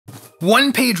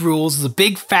One-page rules is a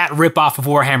big fat ripoff of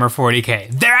Warhammer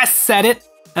 40k. There, I said it,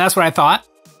 and that's what I thought,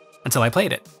 until I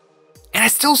played it. And I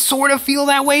still sort of feel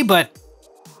that way, but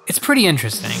it's pretty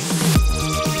interesting.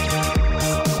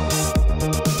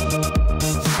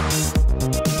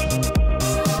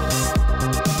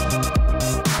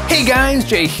 Hey guys,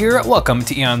 Jay here, welcome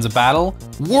to Eons of Battle.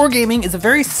 Wargaming is a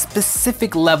very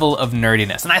specific level of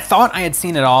nerdiness, and I thought I had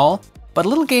seen it all, but a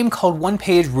little game called One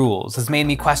Page Rules has made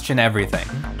me question everything.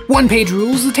 One Page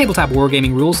Rules is a tabletop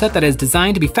wargaming rule set that is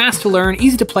designed to be fast to learn,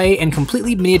 easy to play, and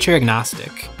completely miniature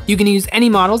agnostic. You can use any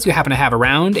models you happen to have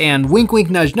around, and wink wink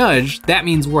nudge nudge, that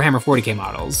means Warhammer 40k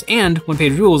models, and One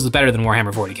Page Rules is better than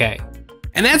Warhammer 40k.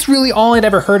 And that's really all I'd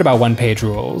ever heard about One Page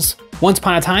Rules. Once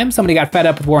upon a time, somebody got fed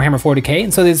up with Warhammer 40k,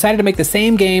 and so they decided to make the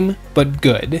same game, but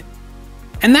good.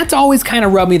 And that's always kind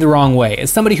of rubbed me the wrong way,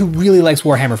 as somebody who really likes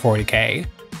Warhammer 40k.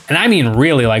 And I mean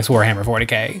really likes Warhammer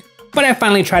 40k. But I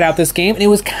finally tried out this game, and it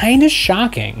was kind of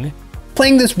shocking.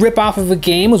 Playing this rip-off of a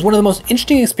game was one of the most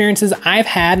interesting experiences I've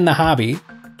had in the hobby.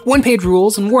 One Page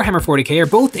Rules and Warhammer 40k are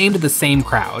both aimed at the same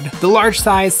crowd, the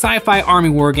large-size sci-fi army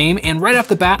war game, and right off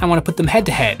the bat I want to put them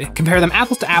head-to-head, compare them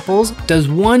apples to apples. Does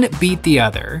one beat the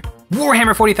other?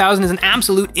 Warhammer 40,000 is an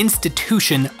absolute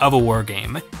institution of a war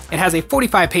game. It has a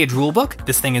 45-page rulebook.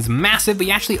 This thing is massive, but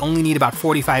you actually only need about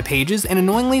 45 pages, and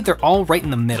annoyingly, they're all right in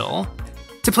the middle.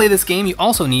 To play this game, you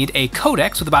also need a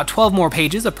codex with about 12 more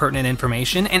pages of pertinent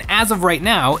information, and as of right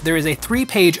now, there is a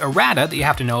 3-page errata that you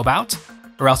have to know about,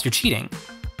 or else you're cheating.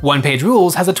 One Page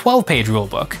Rules has a 12-page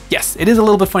rulebook. Yes, it is a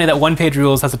little bit funny that One Page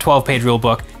Rules has a 12-page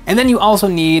rulebook, and then you also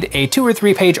need a 2- or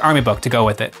 3-page army book to go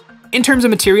with it. In terms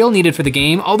of material needed for the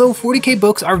game, although 40k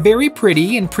books are very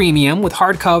pretty and premium with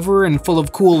hardcover and full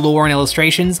of cool lore and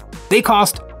illustrations, they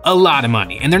cost a lot of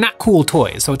money, and they're not cool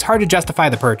toys, so it's hard to justify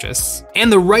the purchase.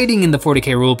 And the writing in the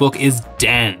 40k rulebook is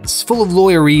dense, full of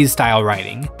Liqerise style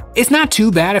writing. It's not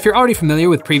too bad if you're already familiar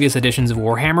with previous editions of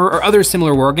Warhammer or other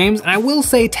similar war games, and I will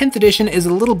say 10th edition is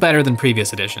a little better than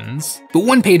previous editions. But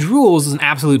One Page Rules is an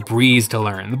absolute breeze to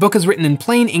learn. The book is written in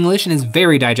plain English and is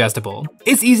very digestible.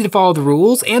 It's easy to follow the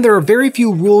rules, and there are very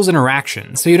few rules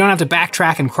interactions, so you don't have to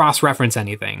backtrack and cross-reference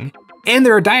anything. And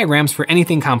there are diagrams for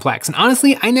anything complex, and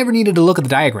honestly, I never needed to look at the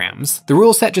diagrams. The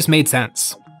rule set just made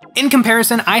sense. In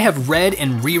comparison, I have read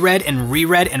and reread and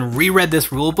reread and reread this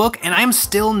rulebook, and I am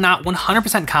still not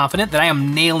 100% confident that I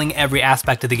am nailing every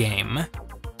aspect of the game.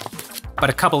 But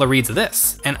a couple of reads of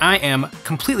this, and I am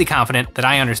completely confident that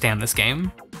I understand this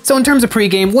game. So in terms of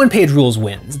pregame, One Page Rules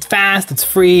wins. It's fast, it's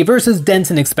free, versus dense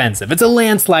and expensive. It's a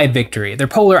landslide victory. They're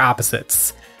polar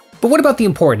opposites. But what about the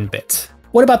important bit?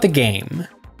 What about the game?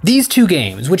 These two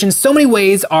games, which in so many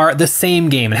ways are the same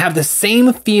game and have the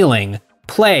same feeling,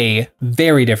 play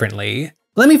very differently.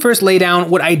 Let me first lay down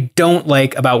what I don't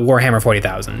like about Warhammer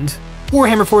 40,000.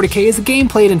 Warhammer 40k is a game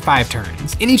played in 5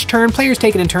 turns. In each turn, players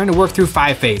take it in turn to work through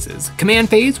 5 phases. Command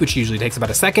phase, which usually takes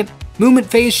about a second, movement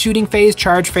phase, shooting phase,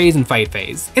 charge phase, and fight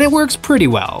phase. And it works pretty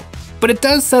well. But it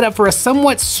does set up for a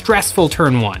somewhat stressful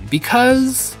turn 1,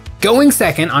 because going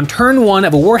second on turn 1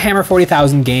 of a Warhammer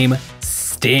 40,000 game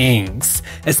stinks.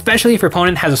 Especially if your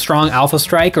opponent has a strong alpha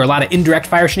strike or a lot of indirect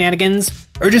fire shenanigans,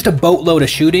 or just a boatload of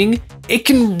shooting, it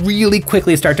can really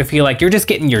quickly start to feel like you're just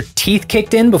getting your teeth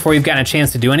kicked in before you've gotten a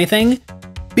chance to do anything,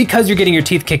 because you're getting your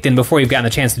teeth kicked in before you've gotten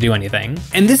a chance to do anything.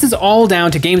 And this is all down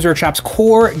to Games Workshop's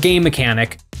core game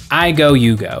mechanic, I go,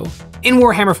 you go. In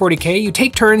Warhammer 40k, you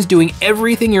take turns doing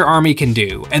everything your army can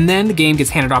do, and then the game gets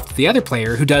handed off to the other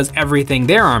player who does everything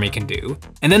their army can do,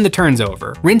 and then the turn's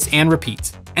over, rinse and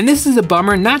repeat. And this is a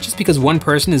bummer not just because one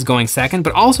person is going second,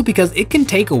 but also because it can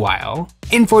take a while.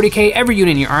 In 40k, every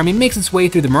unit in your army makes its way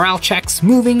through the morale checks,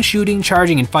 moving, shooting,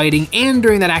 charging, and fighting, and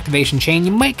during that activation chain,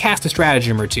 you might cast a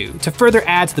stratagem or two to further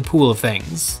add to the pool of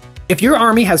things. If your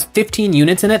army has 15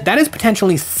 units in it, that is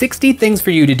potentially 60 things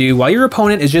for you to do while your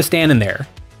opponent is just standing there,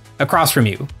 across from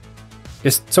you,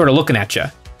 just sort of looking at you.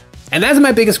 And that's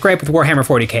my biggest gripe with Warhammer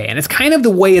 40k, and it's kind of the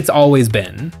way it's always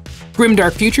been.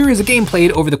 Grimdark Future is a game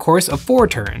played over the course of 4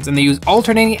 turns, and they use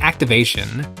alternating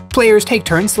activation. Players take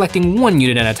turns selecting one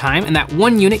unit at a time, and that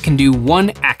one unit can do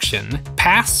one action: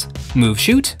 pass, move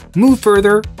shoot, move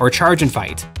further, or charge and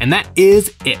fight. And that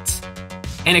is it.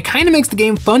 And it kind of makes the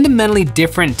game fundamentally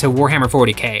different to Warhammer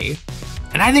 40k.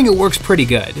 And I think it works pretty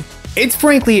good. It's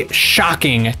frankly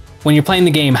shocking when you're playing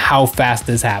the game how fast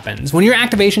this happens. When your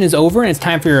activation is over and it's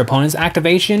time for your opponent's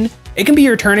activation, it can be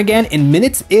your turn again in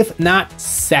minutes, if not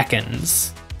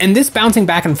seconds. And this bouncing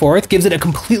back and forth gives it a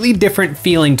completely different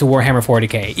feeling to Warhammer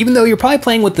 40k. Even though you're probably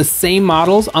playing with the same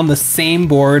models on the same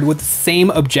board with the same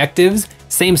objectives,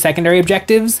 same secondary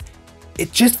objectives,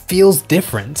 it just feels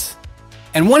different.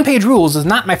 And one-page rules is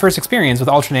not my first experience with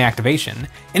alternate activation.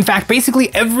 In fact,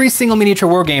 basically every single miniature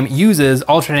wargame uses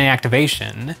alternate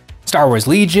activation. Star Wars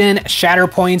Legion,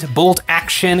 Shatterpoint, Bolt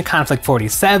Action, Conflict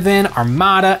 47,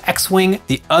 Armada, X-Wing,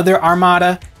 The Other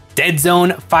Armada, Dead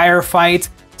Zone, Firefight,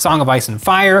 Song of Ice and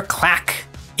Fire, Clack.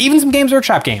 Even some Games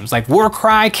Workshop games like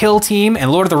Warcry, Kill Team,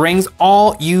 and Lord of the Rings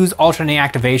all use alternate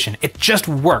activation. It just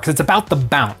works. It's about the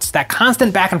bounce. That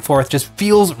constant back and forth just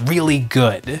feels really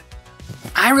good.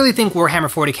 I really think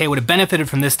Warhammer 40k would have benefited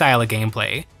from this style of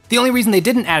gameplay. The only reason they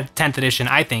didn't add 10th edition,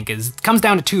 I think, comes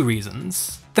down to two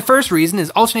reasons. The first reason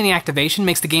is alternating activation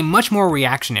makes the game much more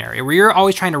reactionary, where you're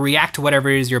always trying to react to whatever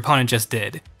it is your opponent just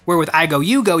did. Where with I Go,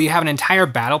 You Go, you have an entire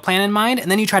battle plan in mind,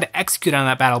 and then you try to execute on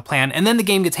that battle plan, and then the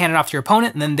game gets handed off to your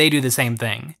opponent, and then they do the same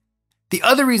thing. The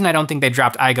other reason I don't think they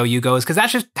dropped I Go, You Go is because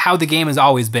that's just how the game has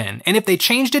always been, and if they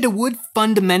changed it, it would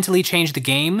fundamentally change the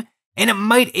game, and it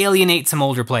might alienate some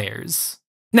older players.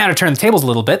 Now to turn the tables a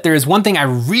little bit, there is one thing I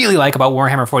really like about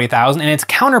Warhammer 40,000, and its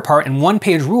counterpart in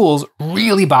one-page rules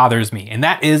really bothers me, and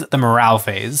that is the morale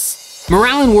phase.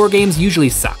 Morale in wargames usually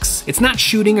sucks. It's not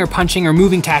shooting or punching or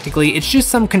moving tactically, it's just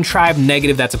some contrived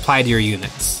negative that's applied to your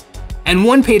units. And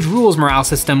one-page rules morale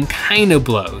system kinda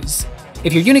blows.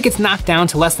 If your unit gets knocked down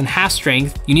to less than half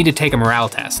strength, you need to take a morale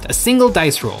test, a single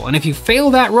dice roll, and if you fail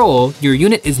that roll, your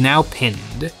unit is now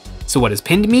pinned. So what does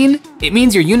pinned mean? It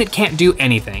means your unit can't do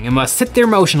anything and must sit there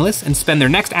motionless and spend their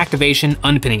next activation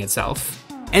unpinning itself.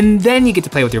 And then you get to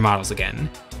play with your models again.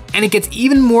 And it gets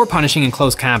even more punishing in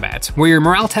close combat, where your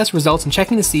morale test results in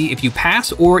checking to see if you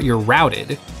pass or you're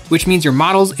routed, which means your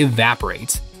models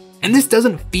evaporate. And this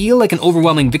doesn't feel like an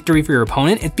overwhelming victory for your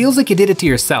opponent, it feels like you did it to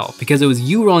yourself because it was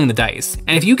you rolling the dice,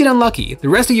 and if you get unlucky, the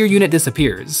rest of your unit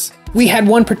disappears. We had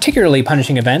one particularly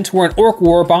punishing event where an orc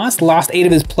war boss lost 8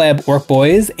 of his pleb orc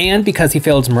boys, and because he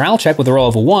failed his morale check with a roll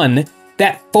of a 1,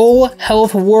 that full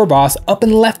health war boss up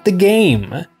and left the game.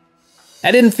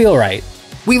 That didn't feel right.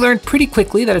 We learned pretty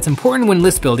quickly that it's important when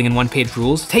list building in one-page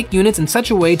rules to take units in such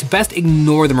a way to best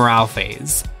ignore the morale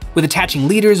phase, with attaching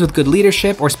leaders with good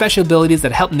leadership or special abilities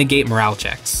that help negate morale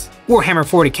checks. Warhammer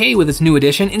 40k with its new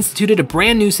edition instituted a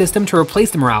brand new system to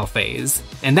replace the morale phase,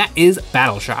 and that is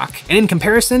Battle Shock. And in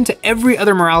comparison to every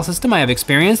other morale system I have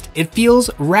experienced, it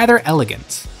feels rather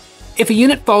elegant. If a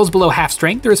unit falls below half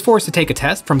strength or is forced to take a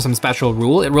test from some special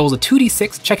rule, it rolls a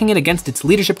 2d6 checking it against its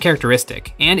leadership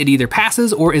characteristic, and it either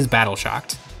passes or is battle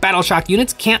shocked. Battle shocked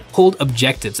units can't hold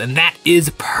objectives, and that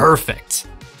is perfect.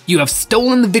 You have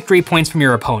stolen the victory points from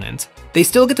your opponent. They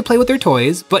still get to play with their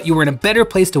toys, but you were in a better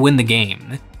place to win the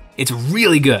game. It's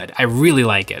really good, I really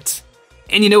like it.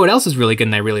 And you know what else is really good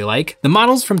and I really like? The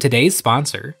models from today's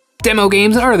sponsor. Demo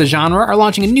games and art of the genre are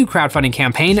launching a new crowdfunding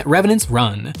campaign, Revenant's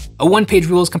Run, a one-page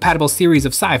rules-compatible series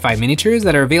of sci-fi miniatures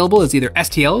that are available as either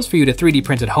STLs for you to 3D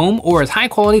print at home or as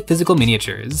high-quality physical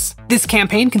miniatures. This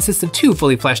campaign consists of 2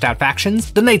 fully fleshed out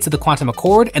factions, the Knights of the Quantum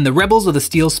Accord and the Rebels of the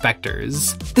Steel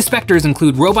Spectres. The Spectres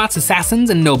include robots, assassins,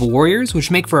 and noble warriors,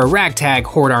 which make for a ragtag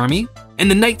horde army, and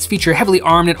the Knights feature heavily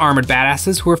armed and armored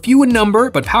badasses who are few in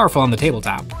number but powerful on the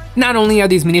tabletop. Not only are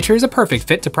these miniatures a perfect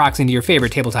fit to proxy into your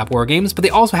favorite tabletop wargames, but they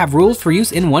also have rules for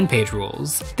use in one-page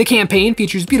rules. The campaign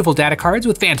features beautiful data cards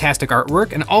with fantastic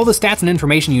artwork and all the stats and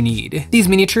information you need. These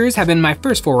miniatures have been my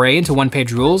first foray into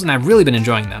one-page rules and I've really been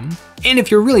enjoying them. And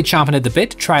if you're really chomping at the bit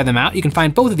to try them out, you can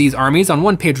find both of these armies on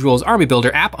One Page Rules Army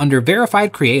Builder app under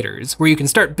Verified Creators, where you can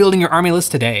start building your army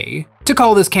list today. To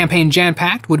call this campaign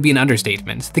jam-packed would be an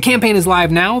understatement. The campaign is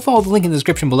live now, follow the link in the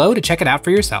description below to check it out for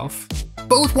yourself.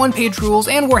 Both One Page Rules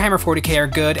and Warhammer 40k are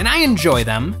good, and I enjoy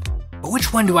them, but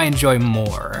which one do I enjoy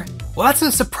more? Well, that's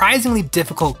a surprisingly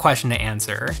difficult question to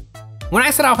answer. When I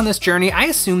set off on this journey, I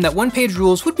assumed that One Page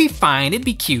Rules would be fine, it'd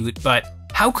be cute, but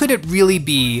how could it really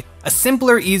be a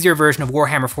simpler, easier version of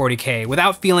Warhammer 40k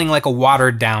without feeling like a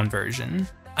watered down version?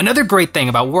 Another great thing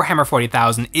about Warhammer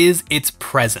 40,000 is its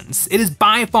presence. It is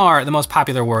by far the most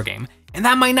popular wargame, and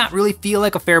that might not really feel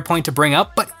like a fair point to bring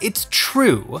up, but it's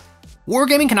true.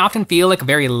 Wargaming can often feel like a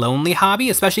very lonely hobby,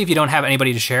 especially if you don't have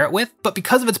anybody to share it with, but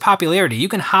because of its popularity, you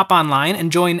can hop online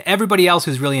and join everybody else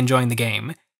who's really enjoying the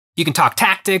game. You can talk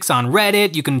tactics on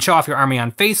Reddit, you can show off your army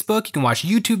on Facebook, you can watch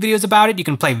YouTube videos about it, you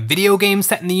can play video games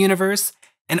set in the universe,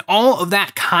 and all of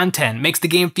that content makes the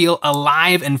game feel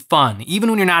alive and fun, even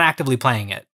when you're not actively playing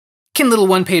it. Can little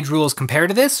one-page rules compare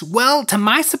to this? Well, to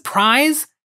my surprise,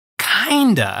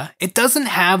 kinda. It doesn't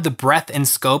have the breadth and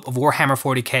scope of Warhammer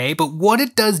 40k, but what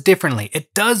it does differently,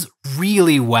 it does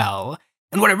really well.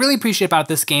 And what I really appreciate about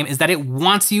this game is that it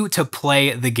wants you to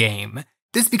play the game.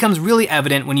 This becomes really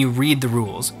evident when you read the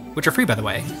rules, which are free by the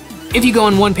way. If you go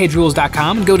on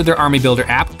onepagerules.com and go to their Army Builder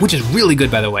app, which is really good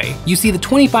by the way, you see the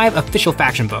 25 official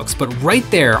faction books, but right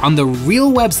there on the real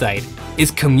website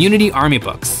is Community Army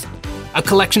Books, a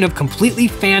collection of completely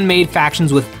fan-made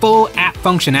factions with full app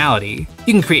functionality.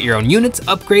 You can create your own units,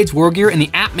 upgrades, war gear, and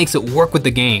the app makes it work with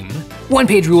the game. One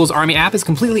Page Rules Army app is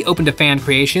completely open to fan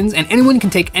creations, and anyone can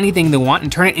take anything they want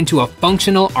and turn it into a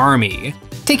functional army.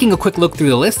 Taking a quick look through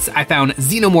the lists, I found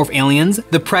Xenomorph Aliens,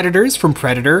 the Predators from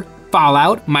Predator,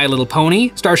 Fallout, My Little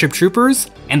Pony, Starship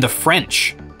Troopers, and the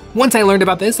French. Once I learned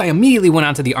about this, I immediately went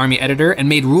onto the army editor and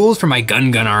made rules for my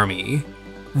Gun army.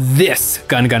 This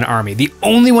Gun army, the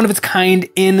only one of its kind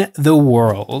in the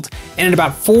world. And in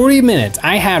about 40 minutes,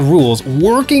 I had rules,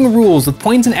 working rules with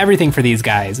points and everything for these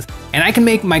guys. And I can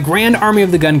make my grand army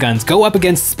of the Guns go up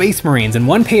against Space Marines in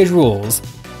One Page Rules.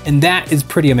 And that is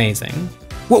pretty amazing.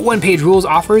 What One Page Rules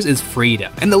offers is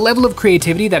freedom, and the level of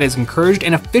creativity that is encouraged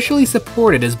and officially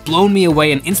supported has blown me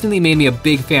away and instantly made me a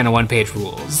big fan of One Page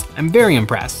Rules. I'm very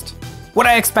impressed. What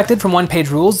I expected from One Page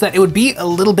Rules is that it would be a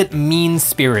little bit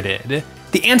mean-spirited.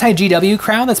 The anti-GW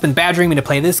crowd that's been badgering me to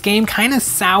play this game kinda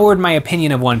soured my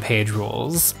opinion of One Page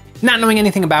Rules. Not knowing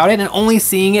anything about it and only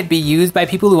seeing it be used by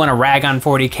people who wanna rag on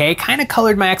 40K kinda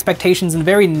colored my expectations in a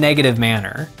very negative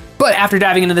manner. But after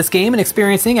diving into this game and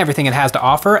experiencing everything it has to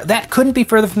offer, that couldn't be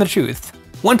further from the truth.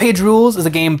 One Page Rules is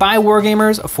a game by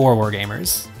wargamers for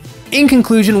wargamers. In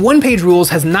conclusion, One Page Rules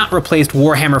has not replaced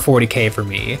Warhammer 40K for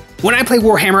me. When I play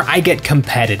Warhammer, I get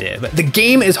competitive. The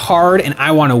game is hard and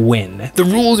I want to win. The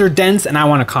rules are dense and I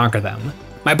want to conquer them.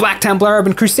 My Black Templar have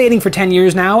been crusading for 10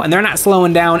 years now and they're not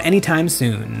slowing down anytime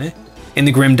soon. In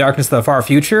the grim darkness of the far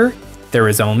future, there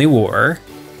is only war.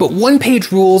 But One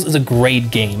Page Rules is a great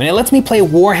game, and it lets me play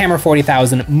Warhammer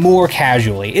 40,000 more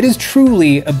casually. It is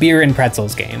truly a beer and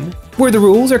pretzels game, where the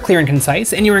rules are clear and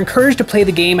concise, and you're encouraged to play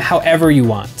the game however you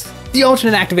want. The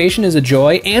alternate activation is a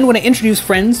joy, and when I introduce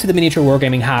friends to the miniature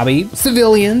wargaming hobby,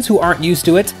 civilians who aren't used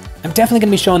to it, I'm definitely gonna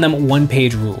be showing them One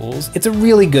Page Rules. It's a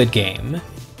really good game.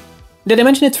 Did I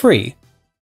mention it's free?